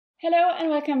Hello and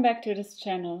welcome back to this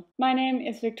channel. My name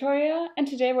is Victoria and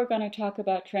today we're going to talk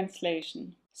about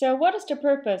translation. So what is the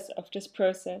purpose of this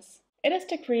process? It is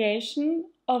the creation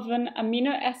of an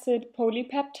amino acid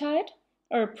polypeptide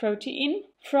or a protein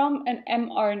from an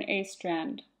mRNA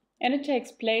strand, and it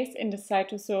takes place in the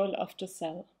cytosol of the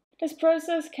cell. This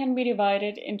process can be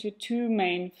divided into two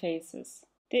main phases: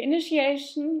 the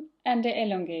initiation and the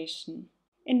elongation.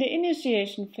 In the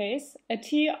initiation phase, a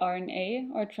tRNA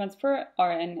or transfer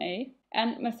RNA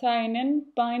and methionine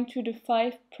bind to the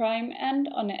 5' end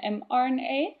on the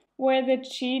mRNA, where the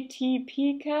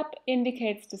GTP cap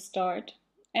indicates the start,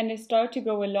 and they start to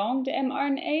go along the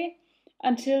mRNA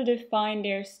until they find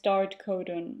their start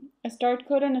codon. A start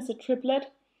codon is a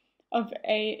triplet of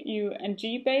A, U, and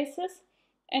G bases,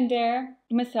 and their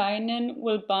methionine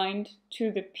will bind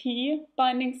to the P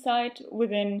binding site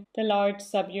within the large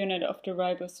subunit of the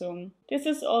ribosome. This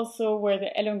is also where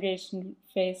the elongation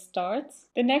phase starts.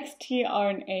 The next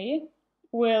tRNA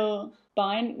will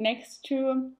bind next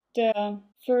to the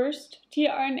first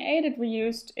tRNA that we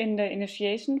used in the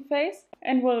initiation phase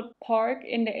and will park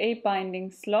in the A binding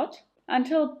slot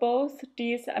until both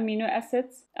these amino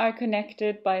acids are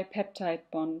connected by a peptide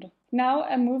bond. Now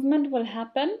a movement will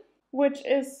happen, which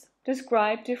is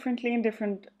described differently in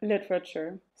different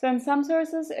literature. So in some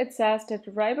sources it says that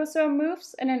the ribosome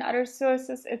moves, and in other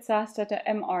sources it says that the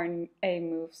mRNA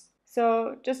moves.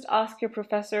 So just ask your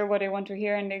professor what they want to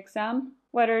hear in the exam,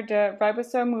 whether the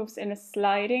ribosome moves in a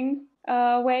sliding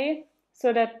way,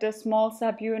 so that the small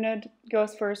subunit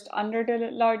goes first under the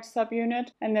large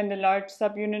subunit, and then the large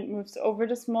subunit moves over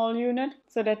the small unit,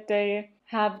 so that they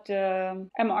have the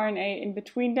mRNA in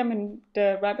between them and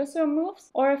the ribosome moves,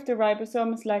 or if the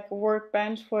ribosome is like a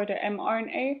workbench for the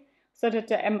mRNA, so that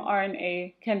the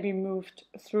mRNA can be moved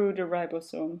through the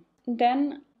ribosome.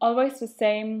 Then always the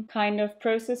same kind of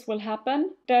process will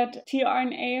happen, that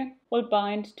tRNA will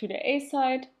bind to the A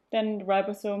side, then the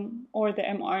ribosome or the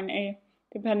mRNA,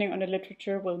 depending on the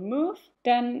literature, will move.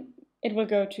 Then it will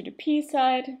go to the P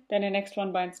side, then the next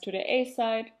one binds to the A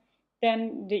side,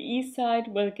 then the E side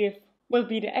will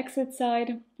be the exit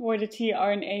side, where the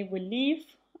tRNA will leave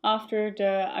after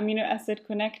the amino acid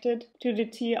connected to the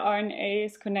tRNA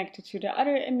is connected to the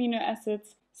other amino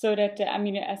acids, so that the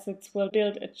amino acids will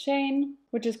build a chain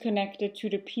which is connected to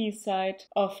the P side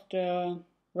of the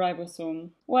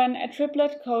ribosome. When a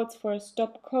triplet codes for a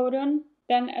stop codon,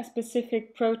 then a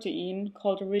specific protein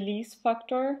called a release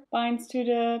factor binds to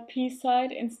the P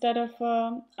side instead of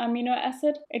an amino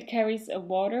acid. It carries a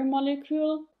water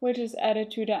molecule which is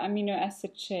added to the amino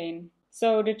acid chain.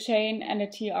 So the chain and the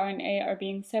tRNA are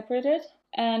being separated,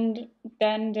 and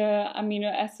then the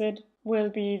amino acid will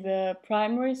be the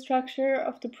primary structure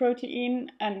of the protein,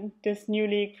 and this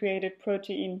newly created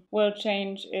protein will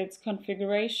change its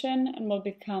configuration and will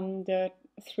become the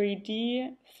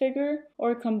 3D figure,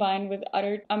 or combine with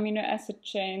other amino acid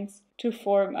chains to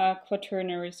form a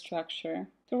quaternary structure.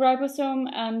 The ribosome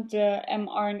and the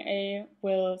mRNA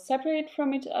will separate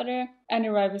from each other, and the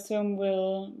ribosome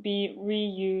will be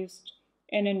reused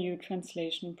in a new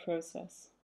translation process.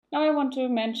 Now I want to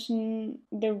mention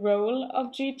the role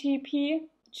of GTP.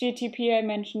 GTP I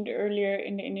mentioned earlier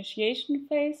in the initiation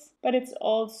phase, but it's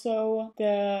also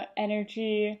the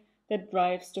energy that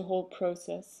drives the whole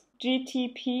process.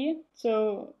 GTP,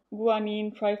 so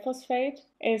guanine triphosphate,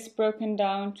 is broken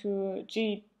down to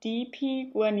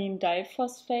GDP, guanine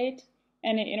diphosphate,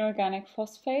 and an inorganic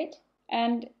phosphate,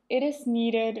 and it is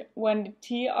needed when the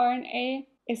tRNA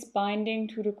is binding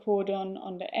to the codon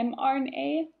on the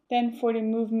mRNA, then for the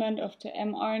movement of the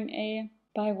mRNA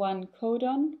by one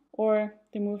codon, or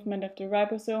the movement of the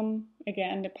ribosome,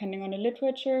 again depending on the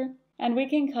literature. And we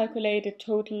can calculate the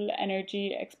total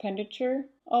energy expenditure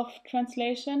of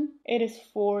translation. It is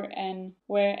 4N,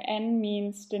 where N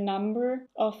means the number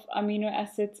of amino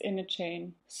acids in a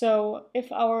chain. So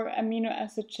if our amino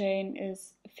acid chain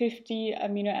is 50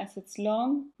 amino acids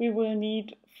long, we will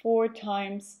need 4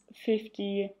 times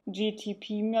 50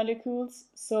 GTP molecules,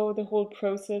 so the whole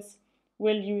process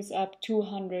will use up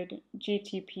 200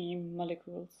 GTP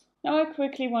molecules. Now I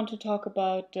quickly want to talk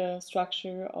about the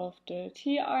structure of the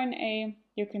tRNA.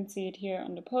 You can see it here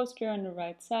on the poster on the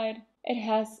right side. It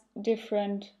has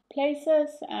different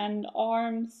places and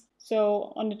arms.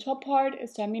 So on the top part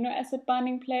is the amino acid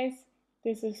binding place.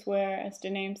 This is where, as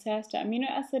the name says, the amino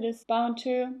acid is bound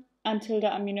to until the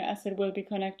amino acid will be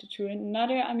connected to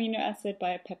another amino acid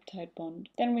by a peptide bond.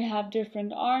 Then we have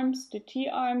different arms, the T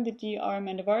arm, the D arm,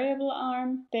 and the variable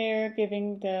arm. They're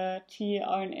giving the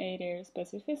tRNA their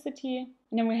specificity.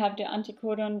 And then we have the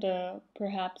anticodon, the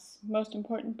perhaps most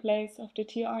important place of the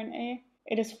tRNA.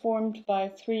 It is formed by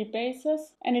 3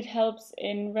 bases and it helps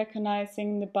in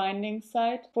recognizing the binding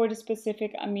site for the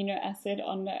specific amino acid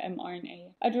on the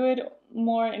mRNA. I do it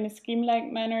more in a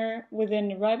scheme-like manner within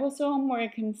the ribosome, where you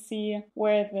can see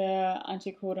where the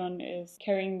anticodon is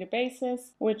carrying the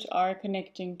bases, which are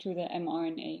connecting to the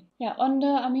mRNA. On the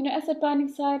amino acid binding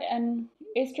site, an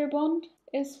ester bond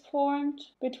is formed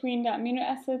between the amino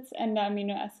acids and the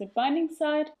amino acid binding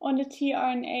site on the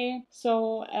tRNA.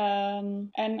 So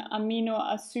an amino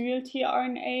acyl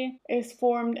tRNA is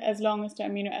formed as long as the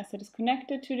amino acid is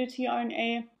connected to the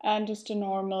tRNA, and just a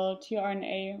normal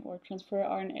tRNA or transfer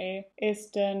RNA is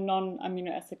the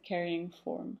non-amino acid carrying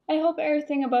form. I hope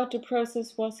everything about the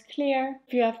process was clear.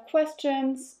 If you have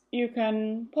questions, you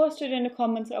can post it in the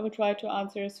comments. I will try to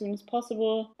answer as soon as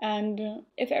possible. And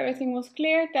if everything was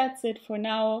clear, that's it for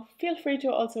now. Feel free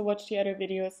to also watch the other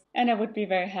videos, and I would be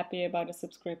very happy about a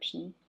subscription.